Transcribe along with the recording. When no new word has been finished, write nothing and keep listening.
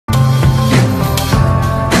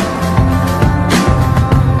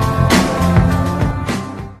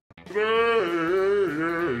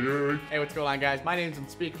on, guys? My name's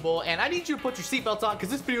Unspeakable, and I need you to put your seatbelts on because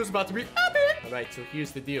this video is about to be epic. All right, so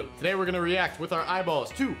here's the deal. Today we're gonna react with our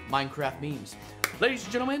eyeballs to Minecraft memes. Ladies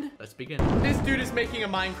and gentlemen, let's begin. This dude is making a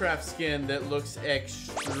Minecraft skin that looks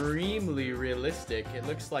extremely realistic. It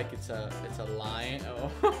looks like it's a lion.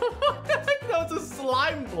 Oh, no, it's a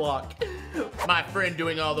slime block. My friend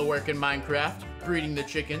doing all the work in Minecraft, breeding the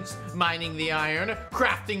chickens, mining the iron,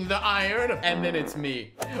 crafting the iron, and then it's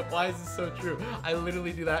me. Why is this so true? I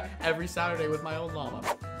literally do that every Saturday with my own llama.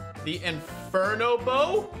 The Inferno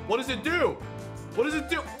bow? What does it do? What does it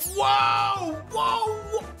do? Whoa!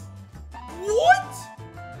 Whoa! What?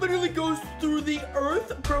 Literally goes through the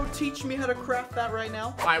earth? Bro, teach me how to craft that right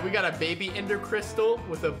now. All right, we got a baby ender crystal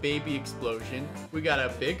with a baby explosion. We got a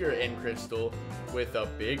bigger end crystal with a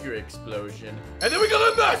bigger explosion. And then we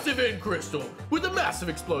got a massive end crystal with a massive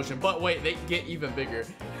explosion. But wait, they get even bigger.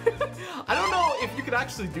 I don't know if you could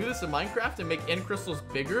actually do this in Minecraft and make end crystals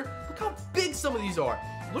bigger. Look how big some of these are.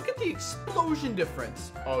 Look at the explosion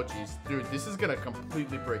difference. Oh, geez. Dude, this is going to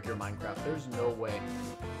completely break your Minecraft. There's no way.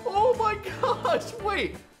 Oh, my gosh.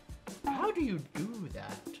 Wait. How do you do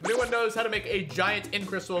that? If anyone knows how to make a giant end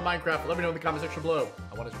crystal in Minecraft, let me know in the comment section below.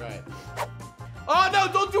 I want to try it. Oh, no.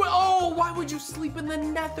 Don't do it. Oh, why would you sleep in the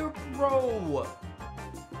nether, bro?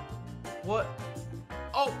 What?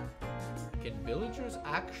 Oh. Can villagers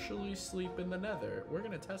actually sleep in the nether? We're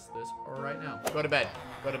going to test this right now. Go to bed.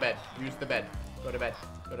 Go to bed. Use the bed. Go to bed.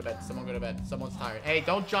 Go to bed. Someone go to bed. Someone's tired. Hey,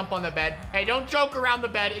 don't jump on the bed. Hey, don't joke around the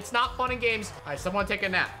bed. It's not fun and games. All right, someone take a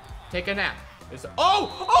nap. Take a nap.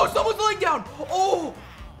 Oh, someone's laying down. Oh,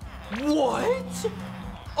 what?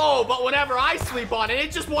 Oh, but whenever I sleep on it, it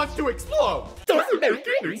just wants to explode. Doesn't make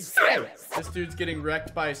any sense. This dude's getting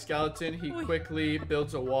wrecked by a skeleton. He quickly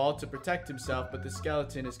builds a wall to protect himself, but the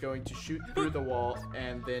skeleton is going to shoot through the wall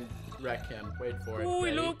and then wreck him. Wait for it.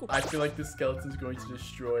 Ready? I feel like the skeleton's going to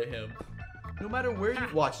destroy him. No matter where you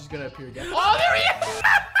watch, he's gonna appear again. Oh, there he is!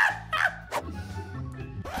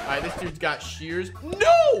 All right, this dude's got shears.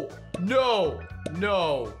 No! No!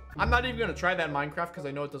 No! I'm not even gonna try that in Minecraft because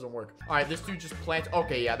I know it doesn't work. All right, this dude just planted.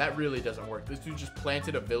 Okay, yeah, that really doesn't work. This dude just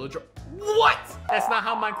planted a villager. What? That's not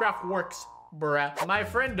how Minecraft works, bruh. My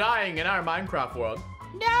friend dying in our Minecraft world.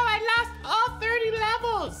 No, I lost all 30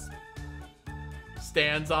 levels.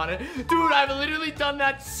 Stands on it. Dude, I've literally done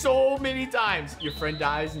that so many times. Your friend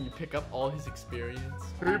dies and you pick up all his experience.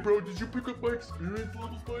 Hey, bro, did you pick up my experience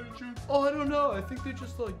levels by any chance? Oh, I don't know. I think they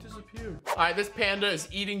just, like, disappeared. All right, this panda is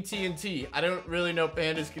eating TNT. I don't really know if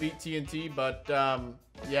pandas could eat TNT, but,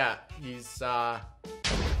 yeah, he's, All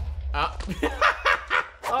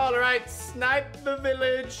right, snipe the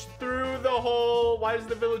village through the hole. Why does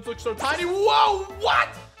the village look so tiny? Whoa, what?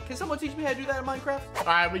 Can someone teach me how to do that in Minecraft? All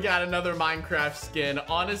right, we got another Minecraft skin.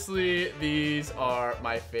 Honestly, these are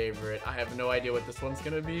my favorite. I have no idea what this one's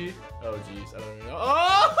gonna be. Oh, geez, I don't even know.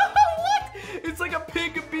 Oh, what? It's like a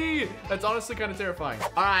pig bee. That's honestly kind of terrifying.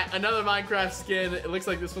 All right, another Minecraft skin. It looks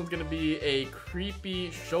like this one's gonna be a creepy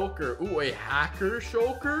shulker. Ooh, a hacker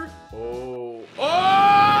shulker. Oh,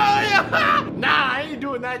 yeah. Nah, I ain't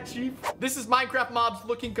doing that, chief. This is Minecraft mobs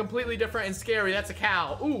looking completely different and scary. That's a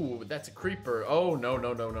cow. Ooh, that's a creeper. Oh, no.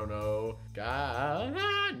 God.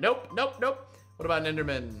 Nope. What about an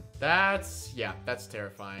Enderman? That's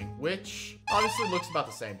terrifying. Which honestly looks about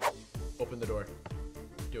the same. Open the door.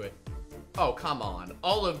 Do it. Oh, come on.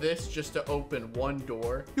 All of this just to open one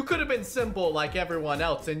door. You could have been simple like everyone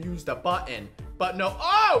else and used a button. But no.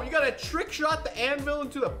 Oh, you got to trick shot the anvil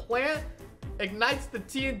into the plant, ignites the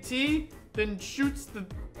TNT, then shoots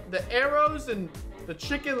the arrows, and the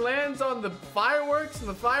chicken lands on the fireworks, and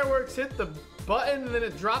the fireworks hit the button, and then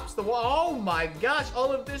it drops the wall. Oh my gosh,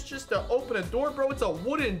 all of this just to open a door, bro. It's a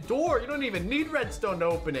wooden door. You don't even need redstone to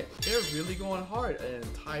open it. They're really going hard. An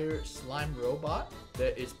entire slime robot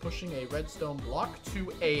that is pushing a redstone block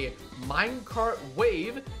to a minecart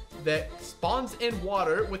wave that spawns in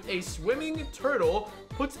water with a swimming turtle,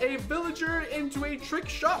 puts a villager into a trick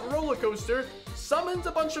shot roller coaster, summons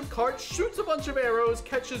a bunch of carts, shoots a bunch of arrows,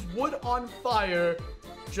 catches wood on fire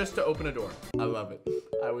just to open a door. I love it.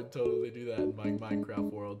 I would totally do that in my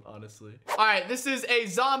Minecraft world, honestly. All right, this is a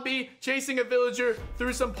zombie chasing a villager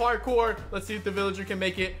through some parkour. Let's see if the villager can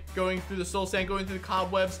make it. Going through the soul sand, going through the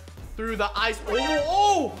cobwebs, through the ice.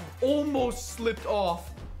 Oh, almost slipped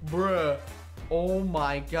off, bruh. Oh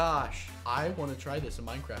my gosh. I want to try this in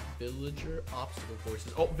Minecraft. Villager obstacle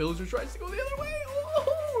courses. Oh, villager tries to go the other way.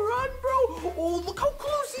 Oh, run, bro. Oh, look how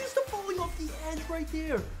close he is to falling off the edge right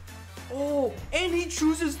there. Oh, and he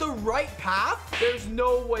chooses the right path? There's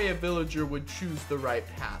no way a villager would choose the right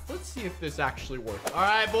path. Let's see if this actually works. All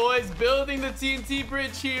right, boys, building the TNT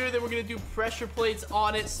bridge here. Then we're gonna do pressure plates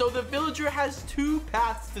on it. So the villager has 2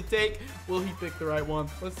 paths to take. Will he pick the right one?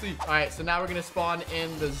 Let's see. All right, so now we're gonna spawn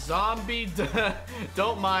in the zombie.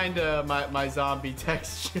 Don't mind my zombie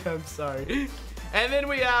texture, I'm sorry. And then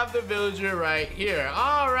we have the villager right here.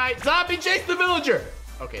 All right, zombie, chase the villager.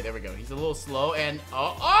 Okay, there we go. He's a little slow and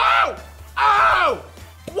oh!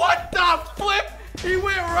 What the flip? He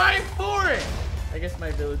went right for it. I guess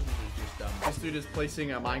my villagers are just dumb. This dude is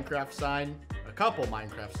placing a Minecraft sign, a couple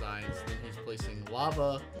Minecraft signs. Then he's placing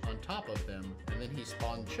lava on top of them. And then he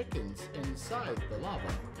spawned chickens inside the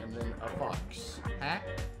lava. And then a fox. Huh?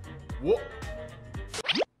 Whoop.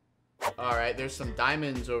 All right, there's some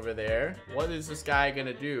diamonds over there. What is this guy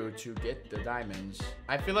gonna do to get the diamonds?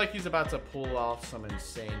 I feel like he's about to pull off some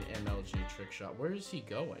insane MLG trick shot. Where is he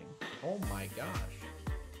going? Oh my gosh.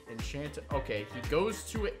 Enchanted. Okay, he goes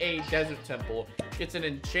to a desert temple, gets an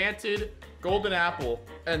enchanted golden apple,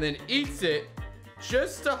 and then eats it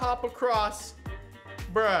just to hop across.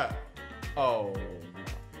 Bruh. Oh.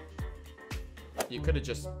 You could have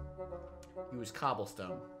just used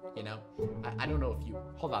cobblestone. You know, I don't know if you,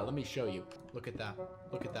 hold on, let me show you. Look at that,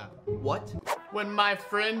 look at that. What? When my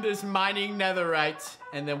friend is mining netherite,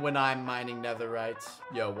 and then when I'm mining netherite.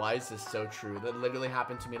 Yo, why is this so true? That literally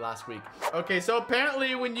happened to me last week. Okay, so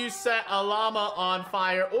apparently when you set a llama on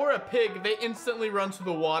fire or a pig, they instantly run to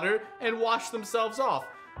the water and wash themselves off.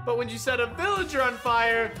 But when you set a villager on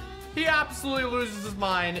fire, he absolutely loses his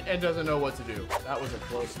mind and doesn't know what to do. That was a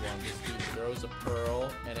close one. This dude throws a pearl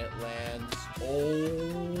and it lands.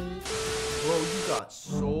 Oh, bro, you got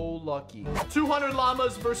so lucky. 200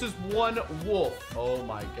 llamas versus 1 wolf. Oh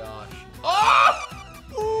my gosh. Oh!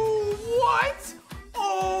 Ooh, what?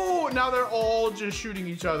 Oh, now they're all just shooting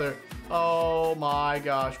each other. Oh my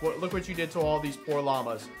gosh. Look what you did to all these poor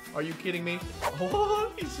llamas. Are you kidding me?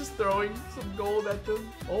 Oh, he's just throwing some gold at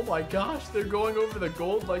them. Oh my gosh, they're going over the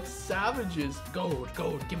gold like savages. Gold,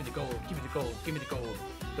 gold, give me the gold, give me the gold, give me the gold.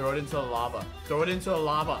 Throw it into the lava. Throw it into the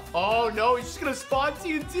lava. Oh no, he's just gonna spawn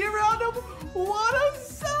TNT around him. What a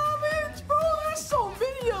savage, bro. There's so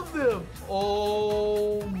many of them.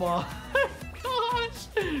 Oh my gosh.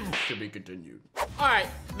 To be continued. All right,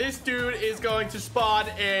 this dude is going to spawn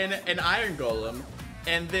in an iron golem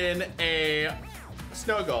and then a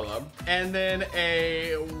snow golem and then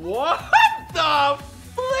a what the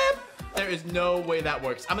flip? There is no way that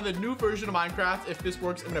works. I'm in the new version of Minecraft. If this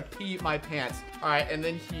works, I'm gonna pee my pants. All right, and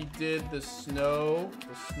then he did the snow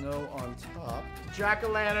on top.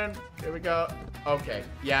 Jack-o'-lantern, here we go. Okay,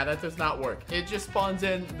 yeah, that does not work. It just spawns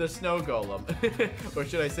in the snow golem. Or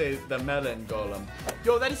should I say the melon golem.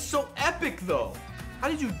 Yo, that is so epic though. How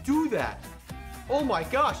did you do that? Oh my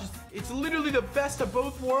gosh, it's literally the best of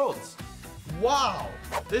both worlds. Wow.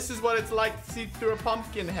 This is what it's like to see through a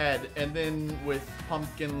pumpkin head and then with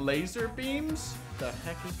pumpkin laser beams. What the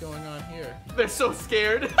heck is going on here? They're so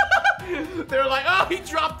scared. They're like, oh, he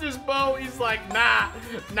dropped his bow. He's like, nah,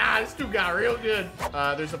 this dude got real good.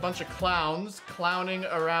 There's a bunch of clowns clowning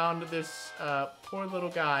around this poor little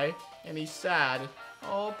guy and he's sad.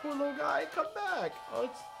 Oh, poor little guy, come back. Oh,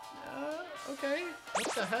 it's okay.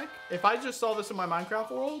 What the heck? If I just saw this in my Minecraft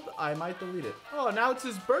world, I might delete it. Oh, now it's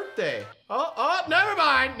his birthday. Oh, never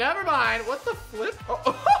mind. Never mind. What the flip?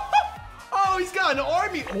 Oh, he's got an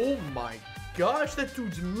army. Oh my gosh, that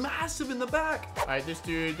dude's massive in the back. All right, this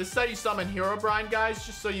is how you summon Herobrine, guys,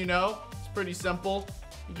 just so you know. It's pretty simple.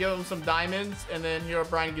 You give him some diamonds, and then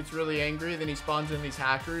Herobrine gets really angry, then he spawns in these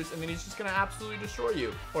hackers, and then he's just gonna absolutely destroy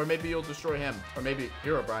you. Or maybe you'll destroy him. Or maybe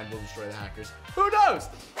Herobrine will destroy the hackers. Who knows?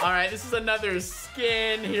 All right, this is another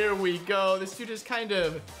skin. Here we go. This dude is kind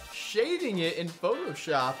of shading it in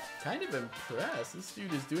Photoshop. Kind of impressed. This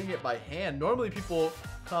dude is doing it by hand. Normally people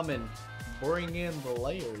come and bring in the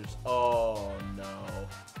layers. Oh, no.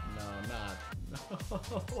 No, not.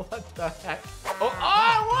 What the heck?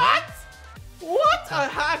 Oh, what? What? A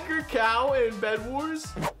hacker cow in Bed Wars?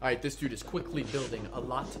 All right, this dude is quickly building a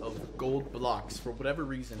lot of gold blocks for whatever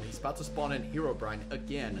reason. He's about to spawn in Herobrine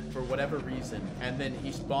again for whatever reason. And then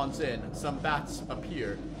he spawns in, some bats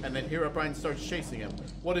appear, and then Herobrine starts chasing him.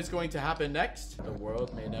 What is going to happen next? The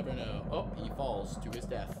world may never know. Oh, he falls to his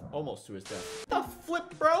death. Almost to his death. The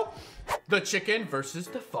flip, bro? The chicken versus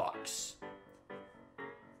the fox.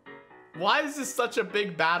 Why is this such a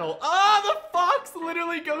big battle? Oh, the fox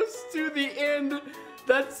literally goes to the end.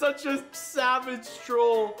 That's such a savage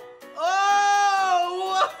troll.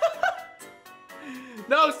 Oh, what?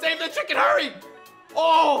 No, save the chicken, hurry.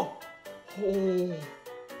 Oh.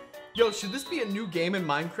 Yo, should this be a new game in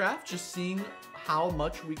Minecraft? Just seeing how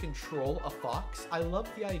much we control a fox? I love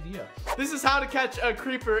the idea. This is how to catch a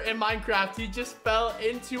creeper in Minecraft. He just fell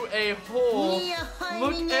into a hole.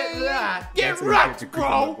 Look at that. Get wrecked,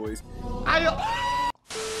 bro.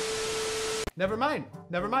 Never mind.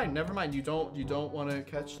 You don't want to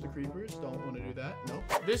catch the creepers. Don't want to do that. Nope.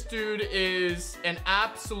 This dude is an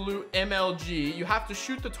absolute MLG. You have to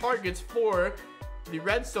shoot the targets for the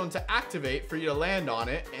redstone to activate for you to land on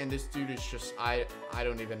it. And this dude is just, I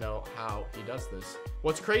don't even know how he does this.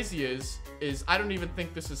 What's crazy is I don't even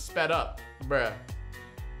think this is sped up, bruh.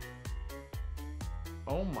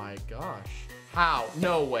 Oh my gosh. How?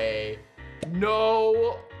 No way.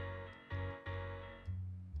 No.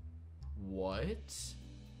 What?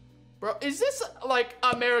 Bro, is this like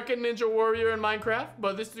American Ninja Warrior in Minecraft?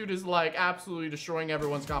 But this dude is like absolutely destroying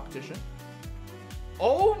everyone's competition.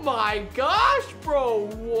 Oh my gosh, bro,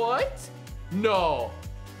 what? No.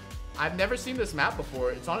 I've never seen this map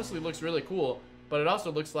before. It honestly looks really cool, but it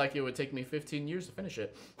also looks like it would take me 15 years to finish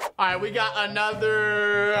it. All right, we got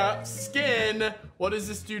another skin. What is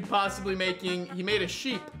this dude possibly making? He made a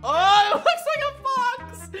sheep. Oh, it looks like a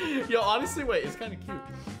fox. Yo, honestly, wait, it's kind of cute.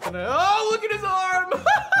 Oh, look at his arm.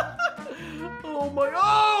 Oh my,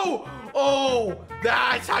 oh,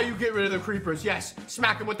 that's how you get rid of the creepers. Yes,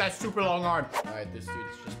 smack him with that super long arm. All right, this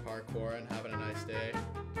dude's just parkouring, having a nice day.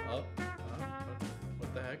 Up,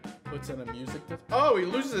 what the heck? Puts in a music. Oh, he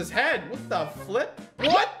loses his head. What the flip?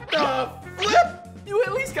 What the flip? You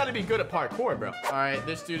at least gotta be good at parkour, bro. All right,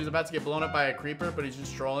 this dude is about to get blown up by a creeper, but he's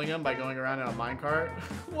just trolling him by going around in a minecart.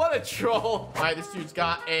 What a troll. All right, this dude's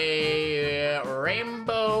got a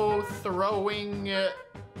rainbow throwing...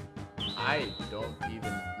 I don't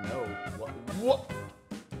even know what?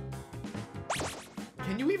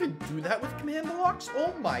 Can you even do that with command blocks?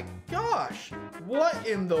 Oh my gosh. What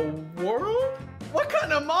in the world? What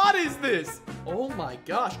kind of mod is this? Oh my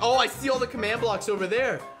gosh. Oh, I see all the command blocks over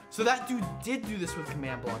there. So that dude did do this with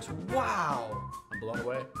command blocks. Wow. I'm blown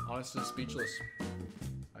away. Honestly, speechless.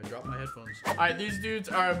 I dropped my headphones. All right, these dudes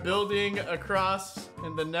are building across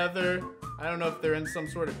in the nether. I don't know if they're in some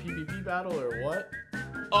sort of PvP battle or what.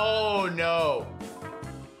 Oh no.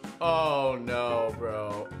 Oh no,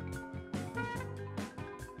 bro.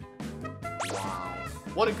 Wow.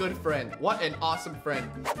 What a good friend. What an awesome friend.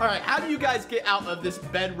 All right, how do you guys get out of this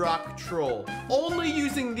bedrock troll? Only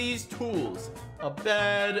using these tools. A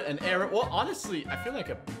bed, an arrow. Well, honestly, I feel like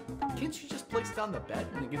can't you just place down the bed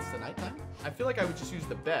when it gets to nighttime? I feel like I would just use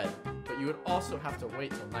the bed, but you would also have to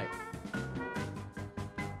wait till night.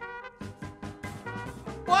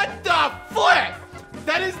 What the flip?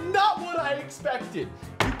 That is not what I expected.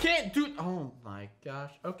 You can't do... Oh my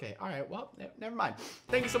gosh. Okay, all right, well, never mind.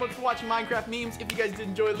 Thank you so much for watching Minecraft Memes. If you guys did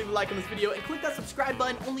enjoy, leave a like on this video and click that subscribe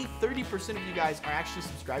button. Only 30% of you guys are actually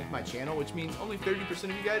subscribed to my channel, which means only 30%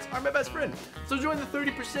 of you guys are my best friend. So join the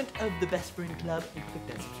 30% of the best friend club and click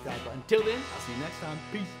that subscribe button. Till then, I'll see you next time.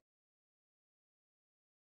 Peace.